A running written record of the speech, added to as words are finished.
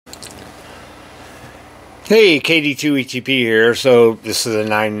Hey, KD2ETP here. So this is a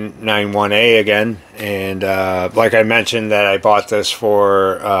 991A again, and like I mentioned, that I bought this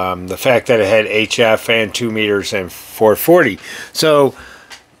for the fact that it had HF and 2 meters and 440. So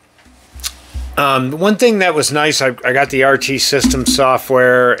one thing that was nice, I got the RT system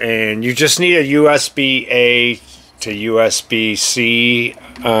software, and you just need a USB-A to USB-C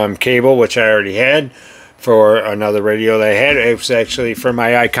cable, which I already had for another radio that I had. It was actually for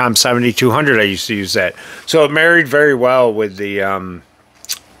my ICOM 7200. I used to use that. So it married very well with the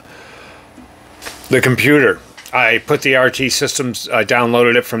computer. I put the RT systems, I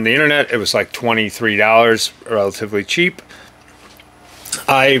downloaded it from the internet. It was like $23, relatively cheap.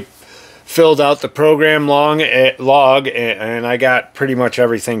 I filled out the program log, and I got pretty much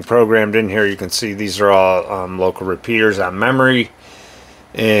everything programmed in here. You can see these are all local repeaters on memory.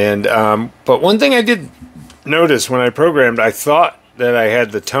 And but one thing I did notice when I programmed, I thought that I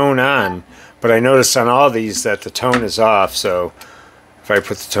had the tone on, but I noticed on all these that the tone is off. So if I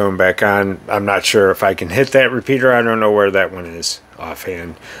put the tone back on, I'm not sure if I can hit that repeater. I don't know where that one is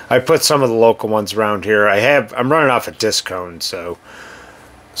offhand. I put some of the local ones around here. I'm running off a disc cone, so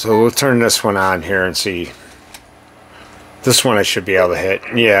we'll turn this one on here and see. This one I should be able to hit.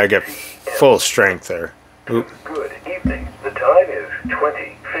 Yeah, I get full strength there. Oop. Good evening. The time is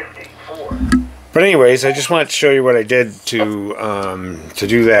 20:54. But anyways, I just wanted to show you what I did to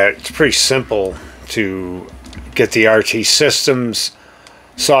do that. It's pretty simple to get the RT systems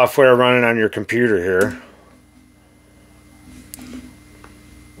software running on your computer here.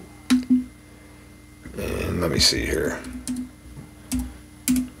 And let me see here.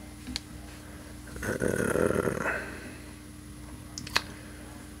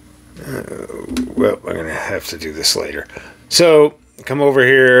 Well, I'm going to have to do this later. So, come over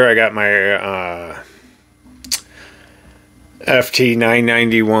here. I got my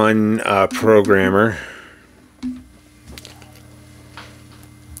FT991 programmer.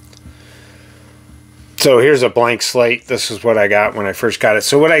 So here's a blank slate. This is what I got when I first got it.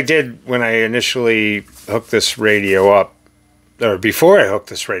 So what I did when I initially hooked this radio up, or before I hooked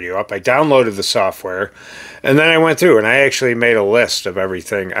this radio up, I downloaded the software, and then I went through and I actually made a list of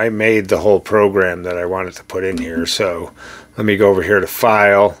everything. I made the whole program that I wanted to put in here. So let me go over here to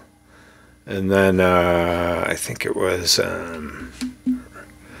File, and then I think it was,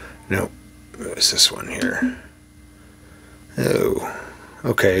 nope, it was this one here. Oh,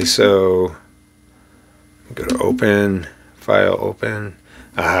 okay, so go to Open, File, Open.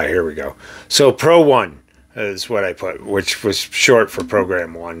 Aha, here we go. So Pro 1 is what I put, which was short for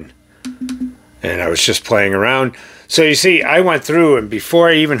Program 1. And I was just playing around. So you see, I went through, and before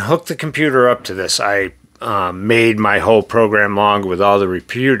I even hooked the computer up to this, I made my whole program log with all the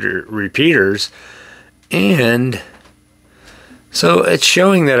repeaters. And so it's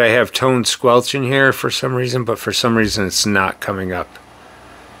showing that I have tone squelch in here for some reason, but for some reason it's not coming up.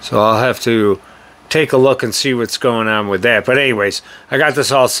 So I'll have to take a look and see what's going on with that. But anyways, I got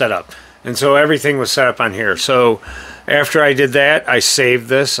this all set up. And so everything was set up on here. So after I did that, I saved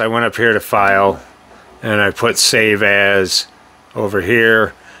this. I went up here to File, and I put Save As over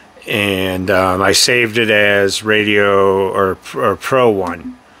here. And I saved it as Radio or Pro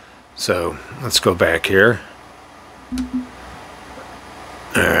 1. So let's go back here.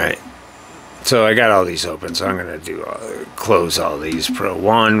 Alright. So I got all these open. So I'm going to do close all these. Pro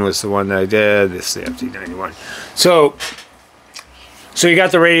 1 was the one that I did. This is the FT91. So you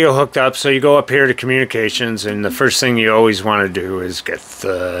got the radio hooked up, so you go up here to communications, and the first thing you always want to do is get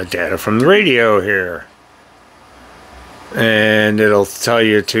the data from the radio here. And it'll tell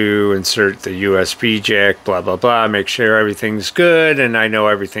you to insert the USB jack, blah, blah, blah, make sure everything's good, and I know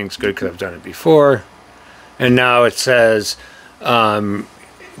everything's good because I've done it before. And now it says,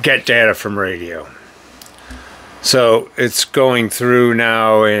 get data from radio. So it's going through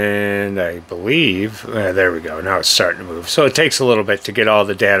now, and I believe, there we go, now it's starting to move. So it takes a little bit to get all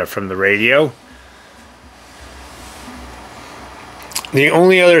the data from the radio. The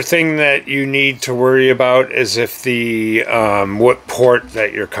only other thing that you need to worry about is if the, what port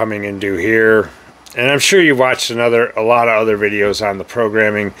that you're coming into here. And I'm sure you watched a lot of other videos on the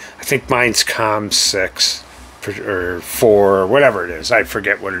programming. I think mine's COM6. Or 4, or whatever it is. I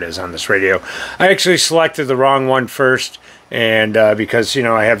forget what it is on this radio. I actually selected the wrong one first, and because, you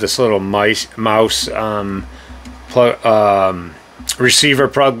know, I have this little mouse receiver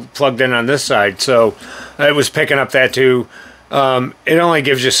plugged in on this side, so it was picking up that too. It only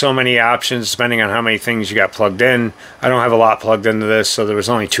gives you so many options depending on how many things you got plugged in. I don't have a lot plugged into this, so there was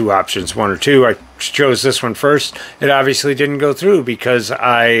only 2 options, 1 or 2. I chose this one first. It obviously didn't go through because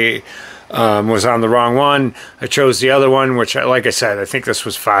I was on the wrong one. I chose the other one, which, like I said, I think this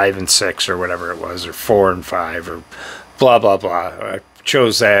was 5 and 6 or whatever it was, or 4 and 5 or blah, blah, blah. I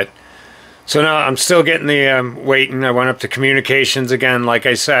chose that. So now I'm still getting the waiting. I went up to communications again, like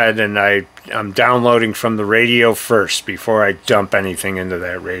I said, and I'm downloading from the radio first before I dump anything into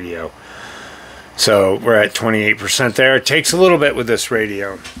that radio. So we're at 28% there. It takes a little bit with this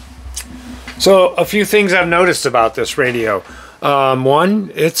radio. So a few things I've noticed about this radio.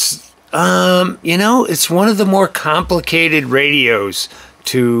 One, it's it's one of the more complicated radios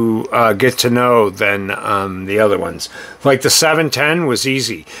to get to know than the other ones. Like the 710 was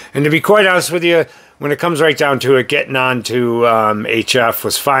easy. And to be quite honest with you, when it comes right down to it, getting on to HF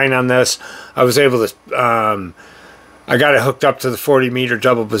was fine on this. I was able to, I got it hooked up to the 40-meter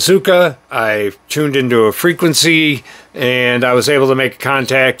double bazooka. I tuned into a frequency, and I was able to make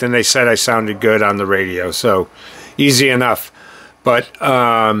contact, and they said I sounded good on the radio. So easy enough. But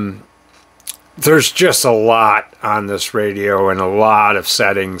there's just a lot on this radio and a lot of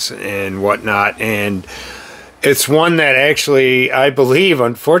settings and whatnot, and it's one that actually, I believe,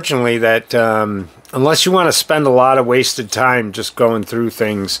 unfortunately, that unless you want to spend a lot of wasted time just going through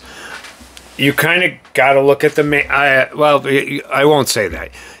things, you kind of got to look at the well, I won't say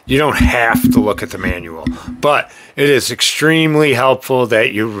that. You don't have to look at the manual, but it is extremely helpful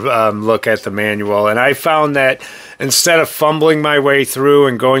that you look at the manual. And I found that instead of fumbling my way through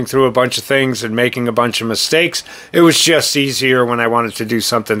and going through a bunch of things and making a bunch of mistakes, it was just easier when I wanted to do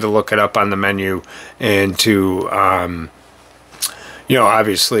something to look it up on the menu and to,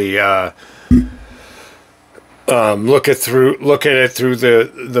 obviously look at it through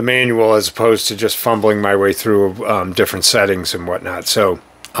the manual as opposed to just fumbling my way through different settings and whatnot. So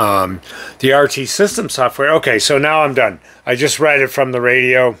the RT system software. Okay, so now I'm done. I just read it from the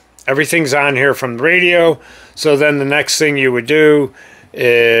radio. Everything's on here from the radio. So then the next thing you would do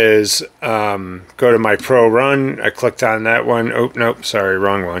is go to my Pro Run. I clicked on that one. Oh, nope, sorry,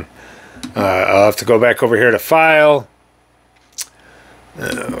 wrong one. I'll have to go back over here to File.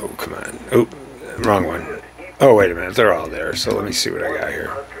 Oh, come on. Oh, wrong one. Oh, wait a minute. They're all there. So let me see what I got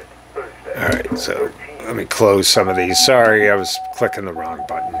here. All right, so let me close some of these. Sorry, I was clicking the wrong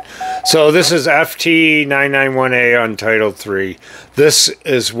button. So this is FT991A Untitled 3. This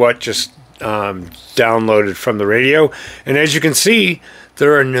is what just downloaded from the radio. And as you can see,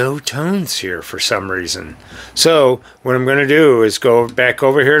 there are no tones here for some reason. So what I'm going to do is go back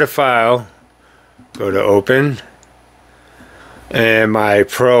over here to File, go to Open, and my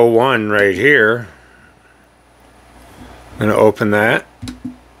Pro 1 right here. I'm going to open that.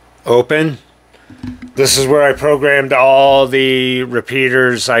 Open. This is where I programmed all the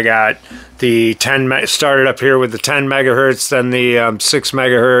repeaters. I got the 10, started up here with the 10 megahertz, then the 6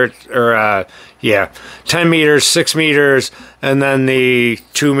 megahertz, or 10 meters, 6 meters, and then the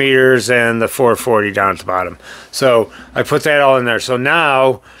 2 meters and the 440 down at the bottom. So I put that all in there. So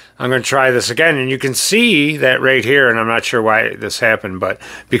now I'm going to try this again, and you can see that right here, and I'm not sure why this happened, but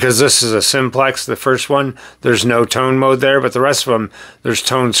because this is a simplex, the first one, there's no tone mode there, but the rest of them, there's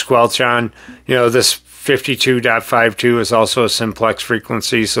tone squelch on. You know, this 52.52 is also a simplex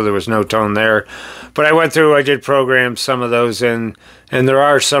frequency, so there was no tone there. But I went through, I did program some of those in, and there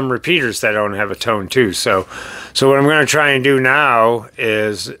are some repeaters that don't have a tone too. So what I'm going to try and do now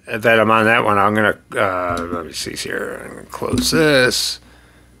is that I'm on that one. I'm going to, let me see here, I'm going to close this.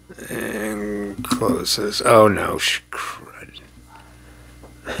 And close this. Oh no, crud.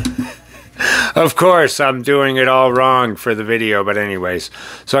 Of course, I'm doing it all wrong for the video, but anyways.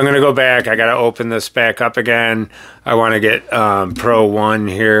 So I'm going to go back. I got to open this back up again. I want to get Pro 1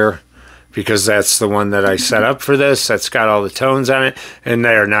 here because that's the one that I set up for this. That's got all the tones on it. And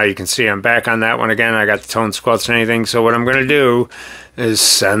there, now you can see I'm back on that one again. I got the tone squelch and anything. So what I'm going to do is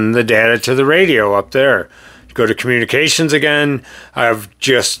send the data to the radio up there. Go to communications again. I did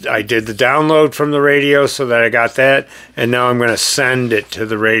the download from the radio so that I got that, and now I'm going to send it to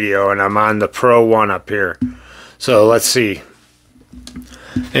the radio, and I'm on the Pro 1 up here. So let's see.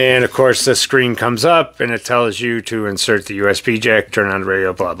 And of course this screen comes up and it tells you to insert the USB jack, turn on the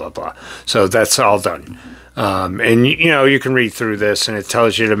radio, blah blah blah. So that's all done. And you can read through this, and it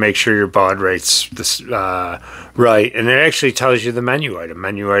tells you to make sure your baud rate's this, right, and it actually tells you the menu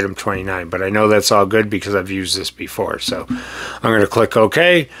item 29, but I know that's all good because I've used this before. So I'm going to click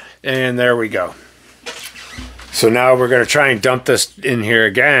OK, and there we go. So now we're going to try and dump this in here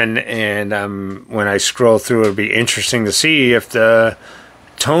again, and when I scroll through, it'll be interesting to see if the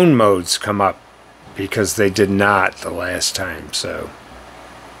tone modes come up, because they did not the last time. So.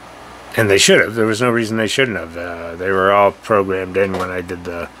 And they should have. There was no reason they shouldn't have. They were all programmed in when I did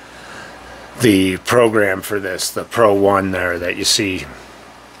the program for this, the Pro 1 there that you see.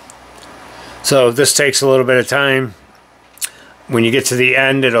 So this takes a little bit of time. When you get to the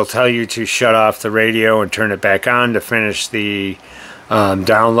end, it'll tell you to shut off the radio and turn it back on to finish the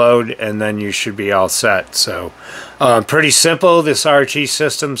download, and then you should be all set. So pretty simple, this RT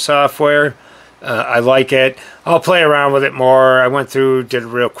system software. I like it. I'll play around with it more. I went through, did a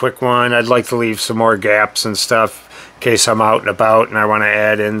real quick one. I'd like to leave some more gaps and stuff in case I'm out and about and I want to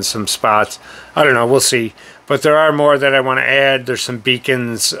add in some spots. I don't know, we'll see. But there are more that I want to add. There's some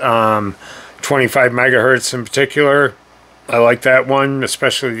beacons, 25 megahertz in particular. I like that one,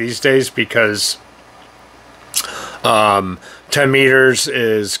 especially these days, because 10 meters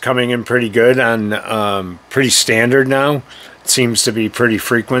is coming in pretty good on pretty standard now. It seems to be pretty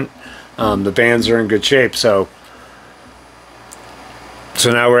frequent. The bands are in good shape, so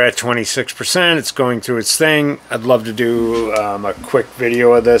now we're at 26%. It's going through its thing. I'd love to do a quick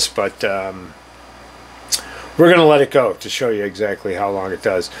video of this, but we're going to let it go to show you exactly how long it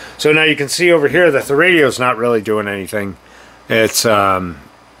does. So now you can see over here that the radio's not really doing anything. It's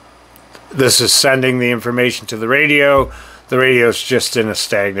this is sending the information to the radio. The radio's just in a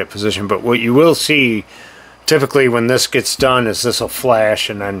stagnant position, but what you will see typically when this gets done is this will flash,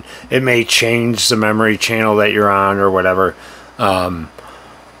 and then it may change the memory channel that you're on or whatever, to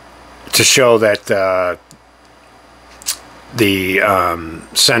show that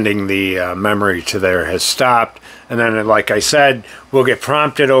sending the memory to there has stopped. And then, like I said, we'll get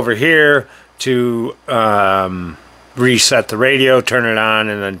prompted over here to reset the radio, turn it on,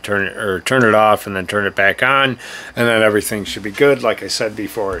 and then turn it off, and then turn it back on, and then everything should be good, like I said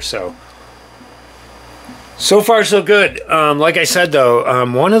before. So far so good. Like I said though,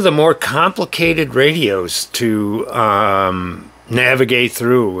 one of the more complicated radios to navigate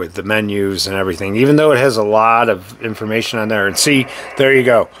through with the menus and everything, even though it has a lot of information on there. And see, there you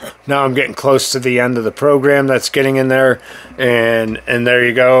go. Now I'm getting close to the end of the program that's getting in there, and there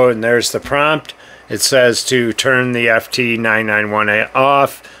you go, and there's the prompt. It says to turn the FT991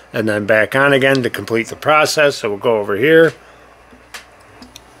 off and then back on again to complete the process. So we'll go over here.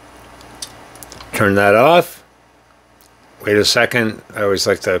 Turn that off. Wait a second. I always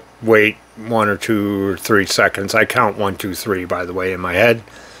like to wait 1 or 2 or 3 seconds. I count 1, 2, 3, by the way, in my head.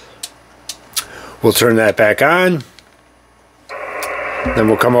 We'll turn that back on. Then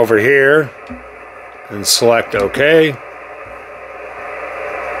we'll come over here and select OK.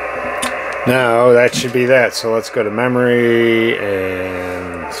 Now that should be that. So let's go to memory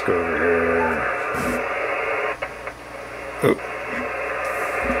and let's go over here. Oh.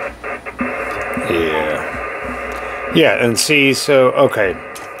 Yeah, and see, so okay,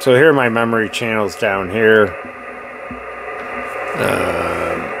 so here are my memory channels down here.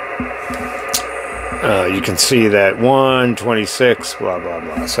 You can see that 126, blah blah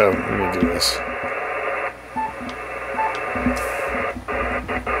blah. So let me do this.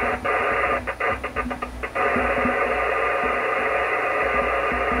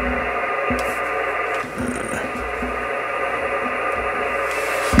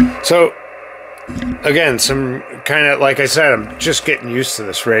 So again, some kind of, like I said, I'm just getting used to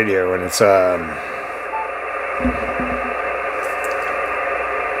this radio, and it's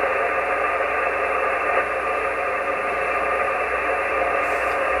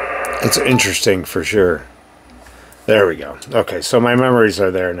interesting for sure. There we go. Okay, so my memories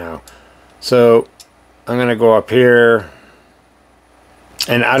are there now. So I'm gonna go up here,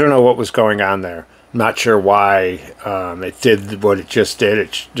 and I don't know what was going on there. I'm not sure why it did what it just did.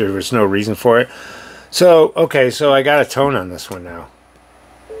 There was no reason for it. So, okay, so I got a tone on this one now.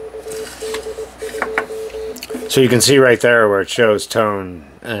 So you can see right there where it shows tone,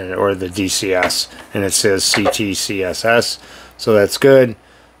 or the DCS, and it says CTCSS. So that's good.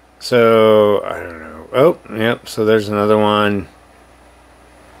 So, I don't know. Oh, yep, so there's another one.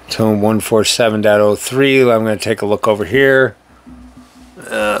 Tone 147.03. I'm going to take a look over here.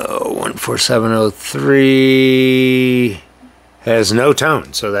 147.03 has no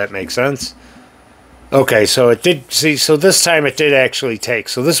tone, so that makes sense. Okay, so it did, see, so this time it did actually take.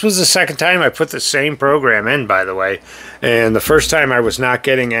 So this was the second time I put the same program in, by the way. And the first time I was not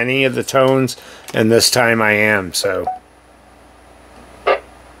getting any of the tones, and this time I am, so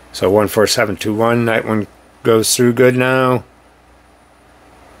 14721, that one goes through good now.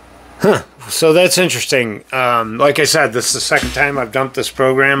 Huh. So that's interesting. Like I said, this is the second time I've dumped this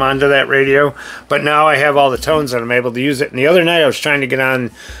program onto that radio, but now I have all the tones and I'm able to use it. And the other night I was trying to get on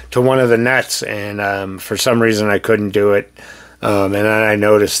to one of the nets, and for some reason I couldn't do it. And then I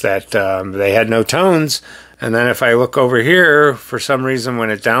noticed that they had no tones. And then if I look over here, for some reason when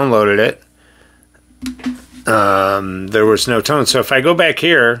it downloaded it, there was no tone. So if I go back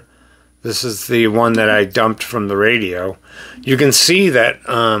here This is the one that I dumped from the radio. You can see that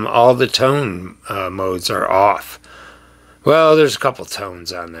all the tone modes are off. Well, there's a couple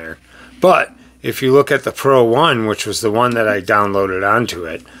tones on there. But if you look at the Pro 1, which was the one that I downloaded onto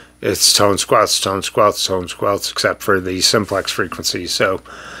it, it's tone squelch, tone squelch, tone squelch, except for the simplex frequency. So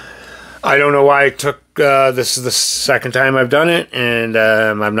I don't know why I took, this is the second time I've done it, and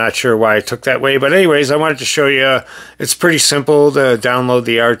I'm not sure why I took that way. But anyways, I wanted to show you, it's pretty simple to download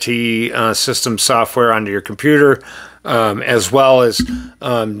the RT system software onto your computer, as well as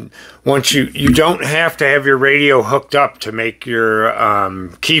once you don't have to have your radio hooked up to make your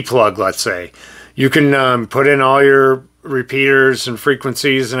key plug, let's say. You can put in all your repeaters and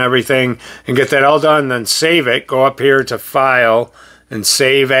frequencies and everything and get that all done, then save it, go up here to File and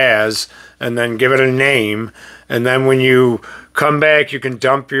Save As, and then give it a name, and then when you come back you can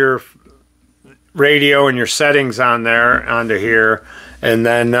dump your radio and your settings on there onto here, and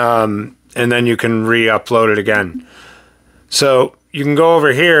then you can re-upload it again. So you can go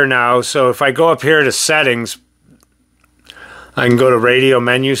over here now. So if I go up here to settings, I can go to radio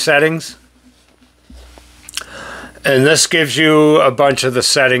menu settings. And this gives you a bunch of the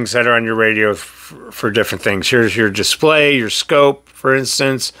settings that are on your radio for different things. Here's your display, your scope, for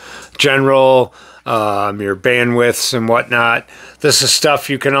instance, general, your bandwidths and whatnot. This is stuff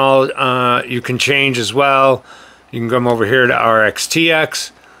you can you can change as well. You can come over here to RxTX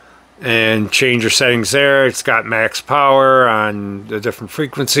and change your settings there. It's got max power on the different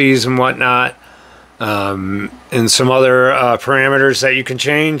frequencies and whatnot. And some other parameters that you can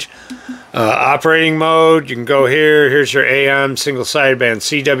change. Operating mode, you can go here. Here's your AM, single sideband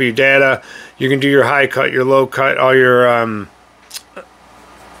CW data. You can do your high cut, your low cut, all your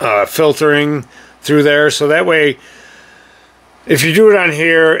filtering through there. So that way, if you do it on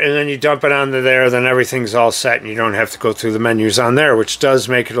here and then you dump it onto there, then everything's all set and you don't have to go through the menus on there, which does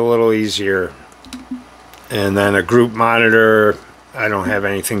make it a little easier. And then a group monitor, I don't have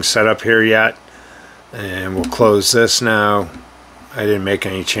anything set up here yet. And we'll close this now. I didn't make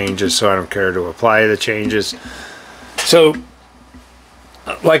any changes, so I don't care to apply the changes. So,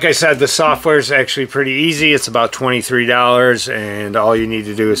 like I said, the software is actually pretty easy. It's about $23, and all you need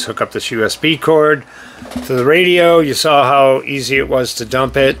to do is hook up this USB cord to the radio. You saw how easy it was to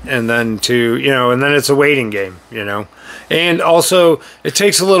dump it, and then and then it's a waiting game, And also, it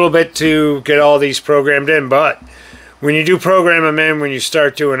takes a little bit to get all these programmed in, but when you do program them in, when you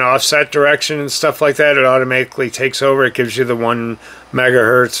start doing offset direction and stuff like that, it automatically takes over. It gives you the 1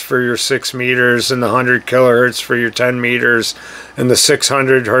 megahertz for your 6 meters and the 100 kilohertz for your 10 meters and the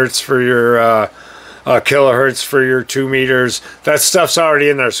 600 hertz for your kilohertz for your 2 meters. That stuff's already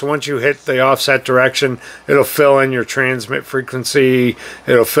in there. So once you hit the offset direction, it'll fill in your transmit frequency.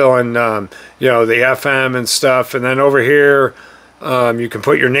 It'll fill in, the FM and stuff. And then over here, you can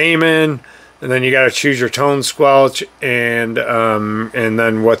put your name in. And then you got to choose your tone squelch and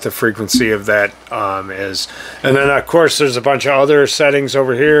then what the frequency of that is. And then of course there's a bunch of other settings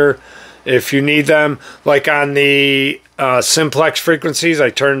over here if you need them. Like on the simplex frequencies, I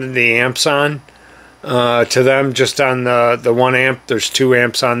turned the amps on to them just on the 1 amp. There's 2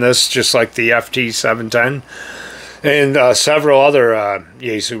 amps on this, just like the FT710. And several other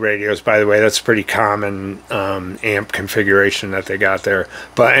yaesu radios, by the way. That's a pretty common amp configuration that they got there.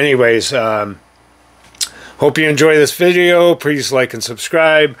 But anyways, hope you enjoy this video. Please like and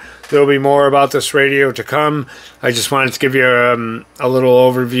subscribe. There'll be more about this radio to come. I just wanted to give you a little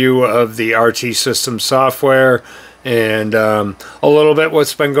overview of the RT system software and a little bit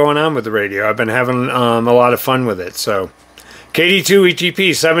what's been going on with the radio. I've been having a lot of fun with it. So KD2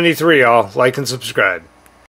 EGP 73, all like and subscribe.